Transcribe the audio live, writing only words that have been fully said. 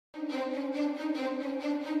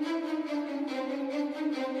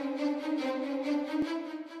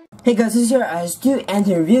Hey guys, this is here as do and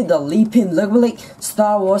to review the Lepin Bootleg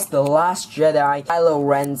Star Wars The Last Jedi Kylo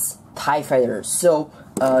Ren's TIE Fighter. So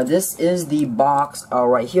this is the box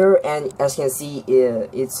right here, and as you can see,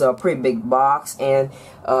 it's a pretty big box, and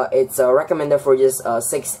it's recommended for just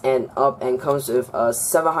 6 and up, and comes with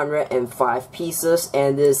 705 pieces,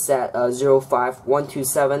 and this is set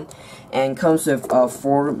 05127, and comes with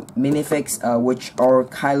 4 minifigs, which are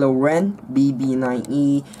Kylo Ren,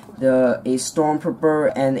 BB-9E, a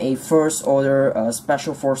Stormtrooper, and a First Order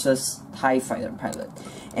Special Forces TIE Fighter pilot.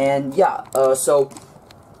 And yeah, so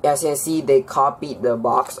as you can see, they copied the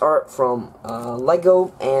box art from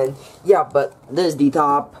Lego, and yeah, but this is the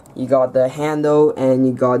top. You got the handle, and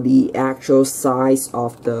you got the actual size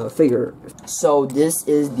of the figure. So this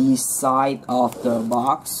is the side of the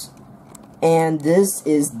box, and this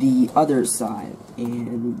is the other side.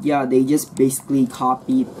 And yeah, they just basically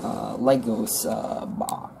copied Lego's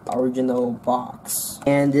original box.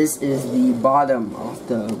 And this is the bottom of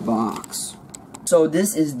the box. So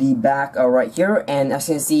this is the back right here, and as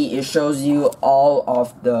you can see, it shows you all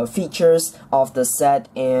of the features of the set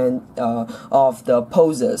and of the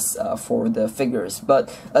poses for the figures.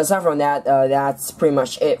 But aside from that, that's pretty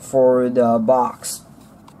much it for the box.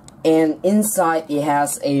 And inside it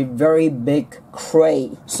has a very big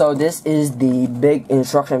crate. So this is the big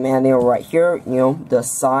instruction manual right here. You know, the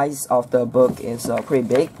size of the book is pretty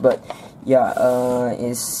big, but yeah,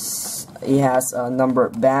 it has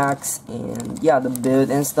numbered backs, and yeah, the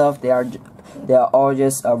build and stuff, they are all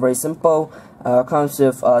just very simple. Comes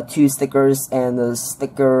with 2 stickers, and the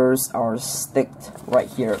stickers are sticked right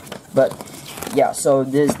here. But yeah, so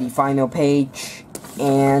this is the final page,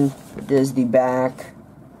 and this is the back.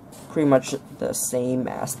 Pretty much the same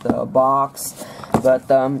as the box, but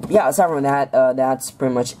yeah, aside from that, that's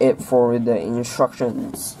pretty much it for the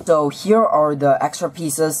instructions. So here are the extra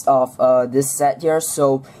pieces of this set here.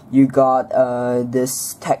 So you got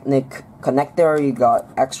this Technic connector, you got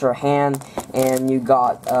extra hand, and you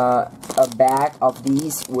got a bag of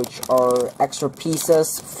these, which are extra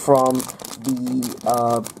pieces from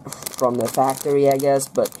the factory, I guess.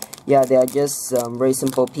 But yeah, they are just very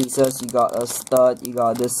simple pieces. You got a stud, you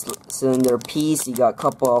got this cylinder piece, you got a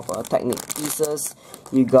couple of Technic pieces,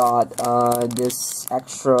 you got this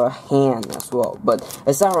extra hand as well. But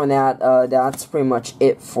aside from that, that's pretty much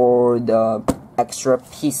it for the extra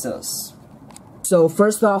pieces. So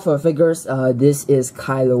first off, figures, this is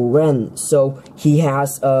Kylo Ren. So he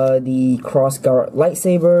has the crossguard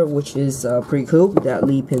lightsaber, which is pretty cool that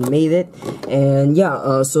Lepin made it. And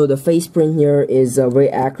yeah, so the face print here is very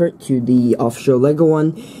accurate to the official Lego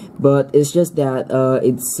one, but it's just that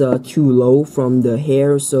it's too low from the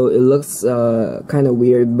hair, so it looks kind of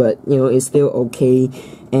weird, but you know, it's still okay.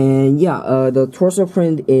 And yeah, the torso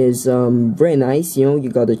print is very nice. You know, you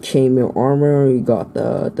got the chainmail armor, you got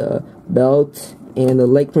the belt, and the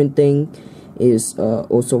leg printing is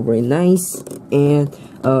also very nice. And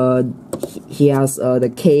he has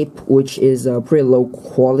the cape, which is pretty low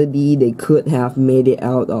quality. They could have made it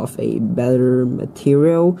out of a better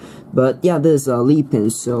material, but yeah, this is Lepin,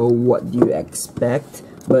 so what do you expect?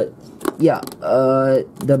 But yeah,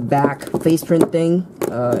 the back face printing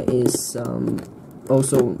is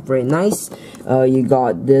also very nice. You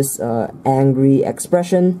got this angry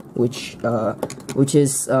expression, which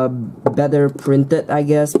is better printed, I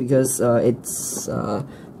guess, because it's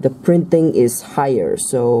the printing is higher,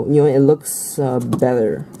 so you know, it looks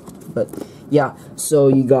better. But yeah, so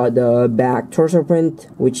you got the back torso print,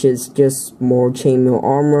 which is just more chainmail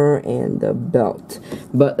armor and the belt.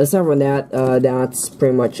 But aside from that, that's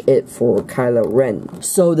pretty much it for Kylo Ren.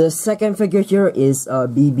 So the second figure here is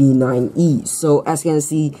BB-9E. So as you can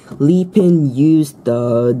see, Lepin used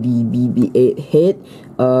the BB-8 head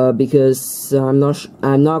because I'm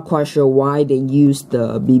not quite sure why they used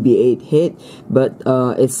the BB-8 head, but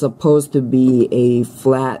it's supposed to be a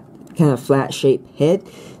kind of flat shaped head.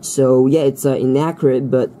 So yeah, it's inaccurate,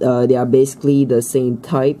 but they are basically the same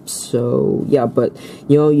type. So yeah, but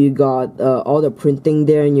you know, you got all the printing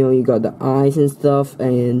there. You know, you got the eyes and stuff,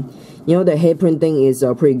 and you know, the head printing is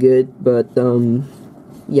pretty good. But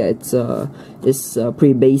yeah, it's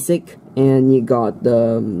pretty basic. And you got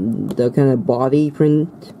the kind of body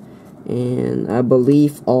print, and I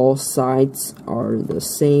believe all sides are the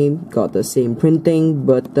same. Got the same printing,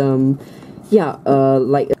 but yeah,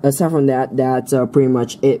 like aside from that, that's pretty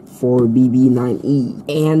much it for BB-9E.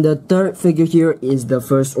 And the third figure here is the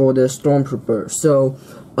First Order Stormtrooper. So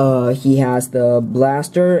he has the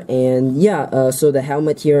blaster, and yeah, so the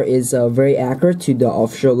helmet here is very accurate to the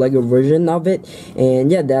official LEGO version of it,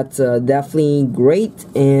 and yeah, that's definitely great.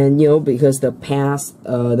 And you know, because the past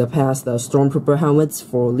Stormtrooper helmets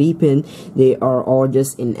for Lepin, they are all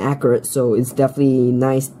just inaccurate, so it's definitely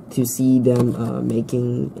nice to see them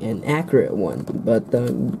making an accurate one. But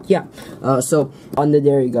yeah, so under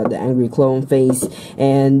there you got the angry clone face,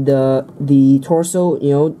 and the torso,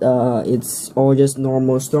 you know, it's all just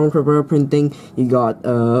normal Stormtrooper printing. You got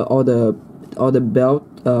all the belt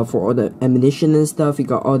for all the ammunition and stuff. You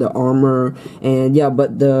got all the armor, and yeah,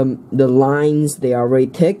 but the lines, they are very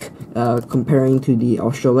thick comparing to the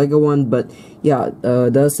official LEGO one. But yeah,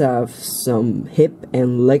 does have some hip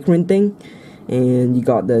and leg printing. And you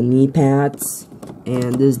got the knee pads,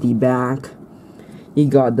 and this is the back. You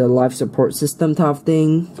got the life support system type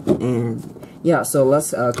thing, and yeah, so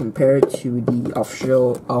let's compare it to the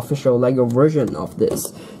official LEGO version of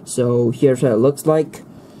this. So here's what it looks like,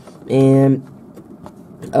 and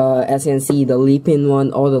as you can see, the Lepin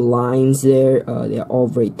one, all the lines there, they're all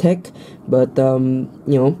very thick, but you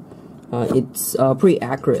know, it's pretty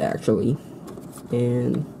accurate actually.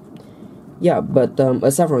 And yeah, but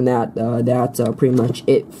aside from that, that's pretty much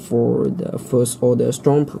it for the First Order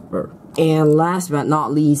Stormtrooper. And last but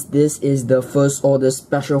not least, this is the First Order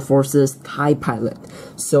Special Forces TIE Pilot.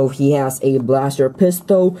 So he has a blaster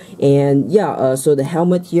pistol, and yeah, so the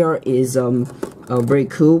helmet here is very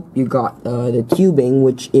cool. You got the tubing,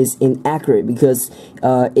 which is inaccurate because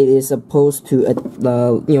it is supposed to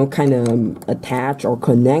you know, kind of attach or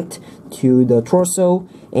connect to the torso,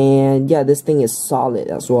 and yeah, this thing is solid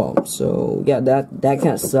as well. So yeah, that kind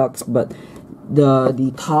of sucks. But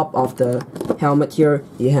the top of the helmet here,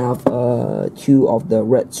 you have two of the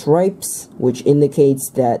red stripes, which indicates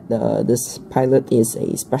that this pilot is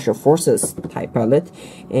a Special Forces type pilot.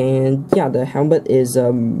 And yeah, the helmet is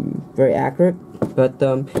very accurate. But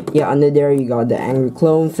yeah, under there you got the angry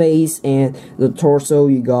clone face, and the torso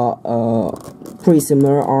you got pretty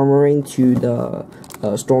similar armoring to the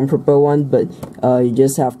Stormtrooper one, but you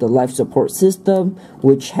just have the life support system,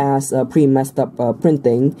 which has pretty messed up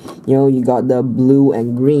printing. You know, you got the blue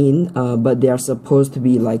and green, but they are supposed to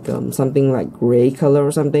be like something like gray color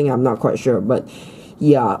or something. I'm not quite sure, but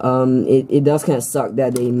yeah, it does kind of suck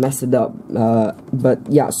that they messed it up. But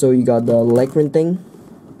yeah, so you got the leg printing,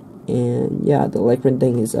 and yeah, the leg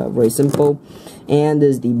printing is very simple, and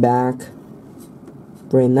this is the back,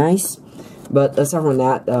 very nice. But aside from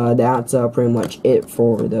that, that's pretty much it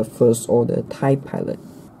for the First Order TIE Pilot.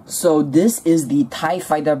 So this is the TIE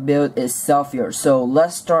Fighter build itself here. So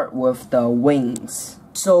let's start with the wings.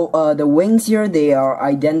 So the wings here, they are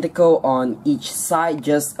identical on each side,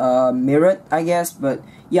 just mirrored, I guess. But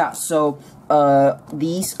yeah, so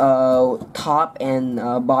these top and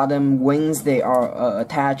bottom wings, they are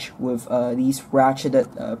attached with these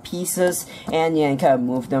ratcheted pieces, and you can kind of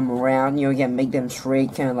move them around. You can make them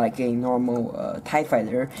straight, kind of like a normal TIE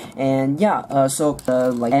fighter. And yeah, so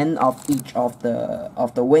the like end of each of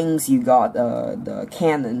the wings, you got the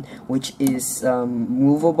cannon, which is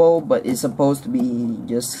movable, but it's supposed to be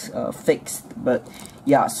just fixed. But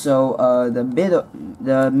yeah, so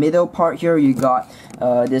the middle part here, you got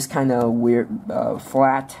this kind of weird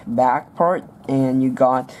flat back part, and you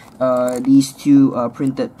got these two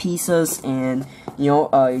printed pieces, and you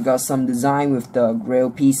know, you got some design with the grill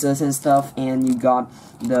pieces and stuff, and you got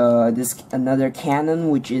this another cannon,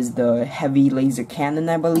 which is the heavy laser cannon,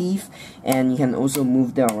 I believe, and you can also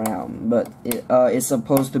move them around, but it's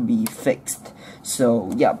supposed to be fixed.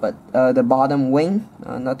 So yeah, but the bottom wing,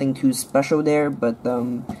 nothing too special there, but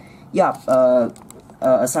yeah,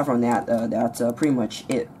 aside from that, that's pretty much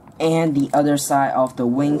it. And the other side of the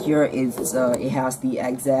wing here is it has the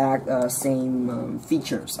exact same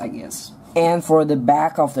features, I guess. And for the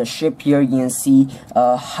back of the ship here, you can see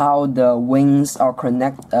how the wings are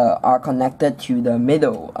connected to the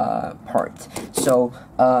middle part. So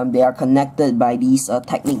they are connected by these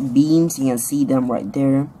Technic beams. You can see them right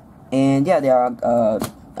there, and yeah, they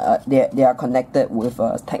are connected with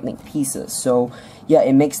Technic pieces. So yeah,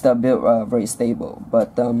 it makes the build very stable.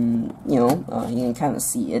 But you know, you can kind of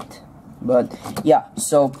see it. But yeah,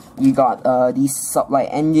 so you got these sublight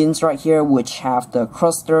engines right here, which have the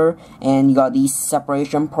thruster, and you got these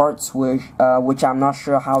separation parts, which I'm not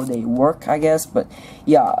sure how they work, I guess. But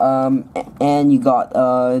yeah, and you got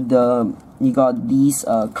these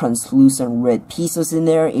translucent red pieces in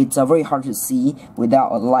there. It's very hard to see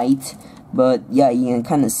without a light, but yeah, you can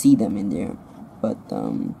kind of see them in there. But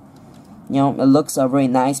you know, it looks very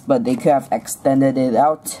nice, but they could have extended it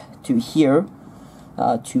out to here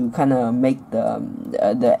to kind of make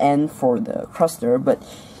the end for the thruster. But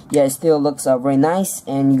yeah, it still looks very nice.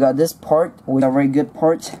 And you got this part, which is a very good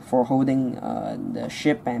part for holding the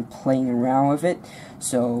ship and playing around with it.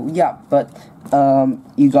 So yeah, but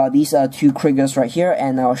you got these two triggers right here,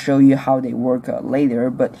 and I'll show you how they work later.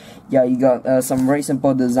 But yeah, you got some very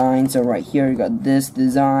simple designs. So right here you got this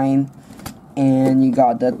design, and you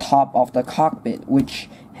got the top of the cockpit, which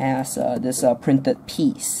has this printed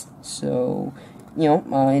piece. So you know,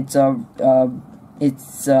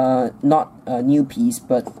 it's not a new piece,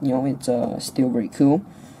 but you know, it's still very cool.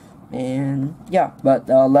 And yeah, but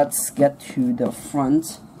let's get to the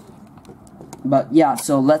front. But yeah,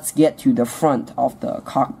 so let's get to the front of the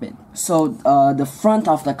cockpit. So the front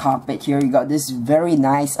of the cockpit here, you got this very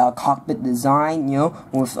nice cockpit design, you know,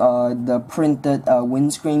 with the printed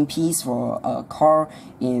windscreen piece for a car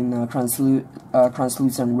in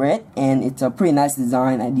translucent red, and it's a pretty nice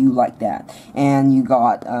design. I do like that. And you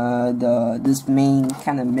got this main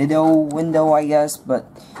kind of middle window, I guess, but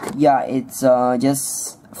yeah, it's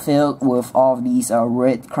just filled with all of these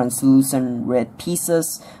red, translucent red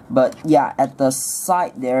pieces. But yeah, at the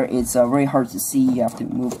side there, it's very hard to see. You have to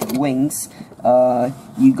move the wings.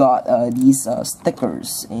 You got these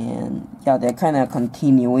stickers, and yeah, they're kind of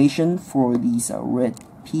continuation for these red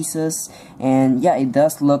pieces. And yeah, it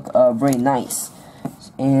does look very nice.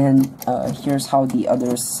 And here's how the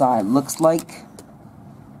other side looks like.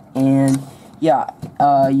 And yeah,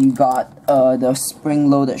 you got the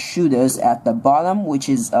spring-loaded shooters at the bottom, which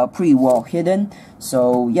is pretty well hidden.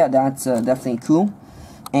 So yeah, that's definitely cool.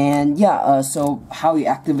 And yeah, so how you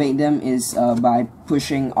activate them is by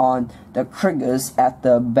pushing on the triggers at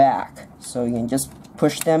the back. So you can just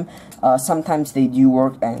push them. Sometimes they do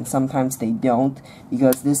work and sometimes they don't,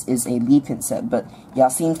 because this is a Lepin set. But yeah,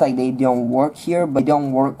 seems like they don't work here, but they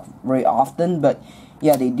don't work very often. But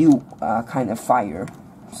yeah, they do kind of fire.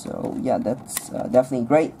 So yeah, that's definitely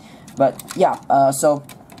great. But yeah, so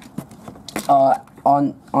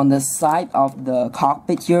on the side of the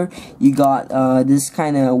cockpit here, you got this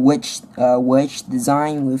kind of wedge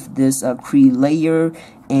design with this pre-layer.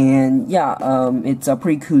 And yeah, it's a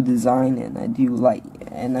pretty cool design, and I do like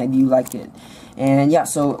it. And yeah,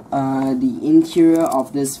 so the interior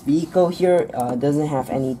of this vehicle here doesn't have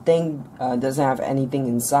anything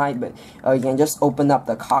inside, but you can just open up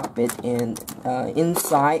the cockpit, and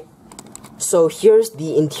inside. So here's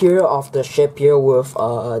the interior of the ship here with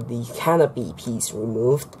the canopy piece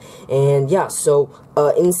removed. And yeah, so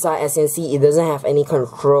inside, as you can see, it doesn't have any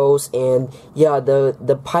controls. And yeah,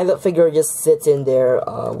 the pilot figure just sits in there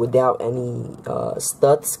without any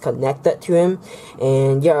studs connected to him.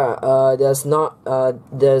 And yeah, there's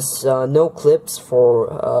no clips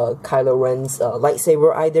for Kylo Ren's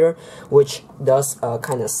lightsaber either, which does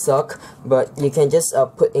kind of suck. But you can just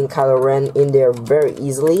put in Kylo Ren in there very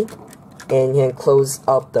easily. And you can close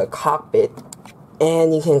up the cockpit,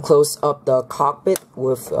 and you can close up the cockpit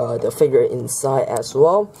with the figure inside as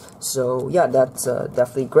well. So yeah, that's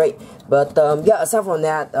definitely great. But yeah, aside from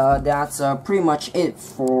that, that's pretty much it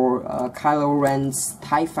for Kylo Ren's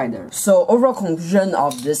TIE Fighter. So overall conclusion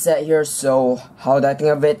of this set here. So how do I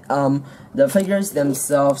think of it? The figures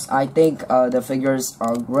themselves, I think the figures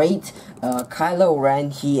are great. Kylo Ren,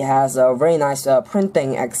 he has a very nice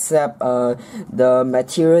printing, except the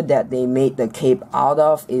material that they made the cape out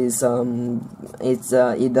of is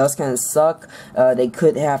it does kind of suck. They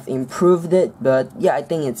could have improved it, but yeah, I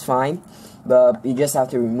think it's fine. But you just have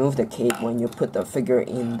to remove the cape when you put the figure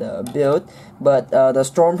in the build. But the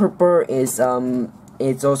Stormtrooper is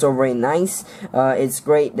it's also very nice. It's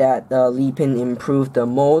great that Lepin improved the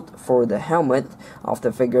mold for the helmet of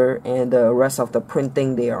the figure, and the rest of the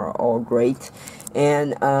printing, they are all great.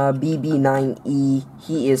 And BB9E,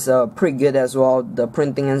 he is pretty good as well. The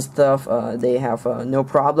printing and stuff, they have no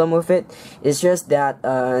problem with it. It's just that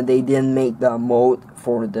they didn't make the mold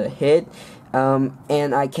for the head.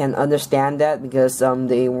 And I can understand that, because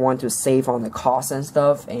they want to save on the cost and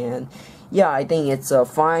stuff. And yeah, I think it's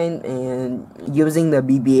fine, and using the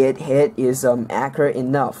BB-8 head is accurate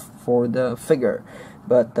enough for the figure.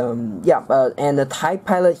 But yeah, and the TIE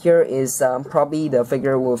Pilot here is probably the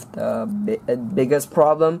figure with the biggest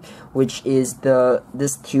problem, which is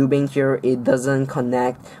this tubing here. It doesn't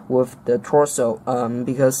connect with the torso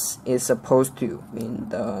because it's supposed to in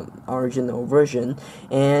the original version.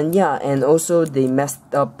 And yeah, and also they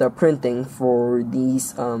messed up the printing for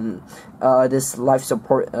these this life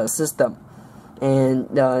support system. And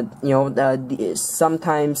you know,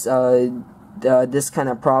 sometimes this kind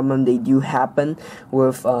of problem, they do happen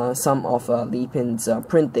with some of Lepin's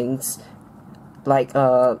printings.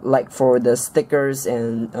 like for the stickers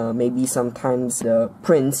and maybe sometimes the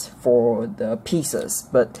prints for the pieces.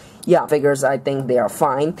 But yeah, figures, I think they are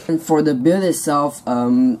fine. And for the build itself,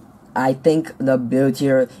 I think the build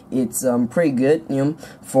here, it's pretty good, you know,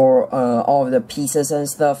 for all of the pieces and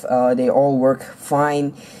stuff. They all work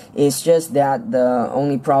fine. It's just that the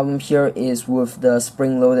only problem here is with the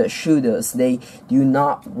spring-loaded shooters. They do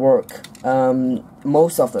not work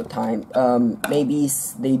most of the time. Maybe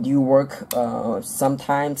they do work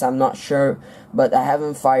sometimes, I'm not sure, but I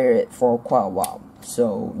haven't fired it for quite a while.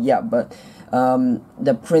 So yeah, but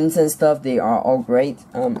the prints and stuff, they are all great,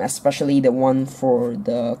 especially the one for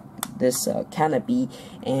this canopy,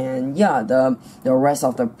 and yeah, the rest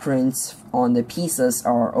of the prints on the pieces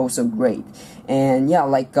are also great. And yeah,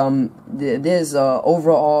 like this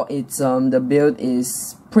overall, it's the build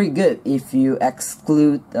is pretty good if you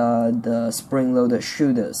exclude the spring-loaded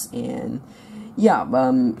shooters. And yeah,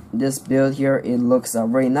 this build here, it looks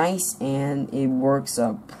very nice and it works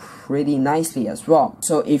pretty nicely as well.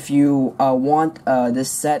 So if you want this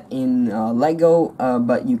set in Lego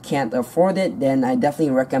but you can't afford it, then I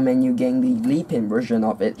definitely recommend you getting the Lepin version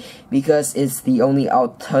of it, because it's the only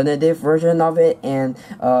alternative version of it, and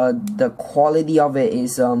the quality of it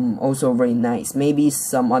is also very nice. Maybe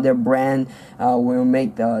some other brand will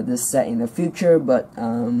make this set in the future, but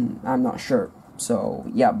I'm not sure. So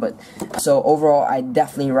yeah, so overall, I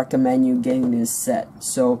definitely recommend you getting this set.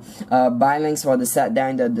 So buy links for the set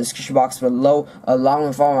down in the description box below, along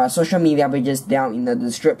with all my social media pages down in the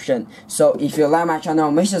description. So if you like my channel,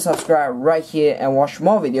 make sure to subscribe right here and watch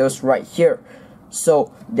more videos right here.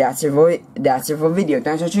 So that's it for video.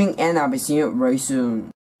 Thanks for watching, and I'll be seeing you very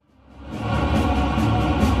soon.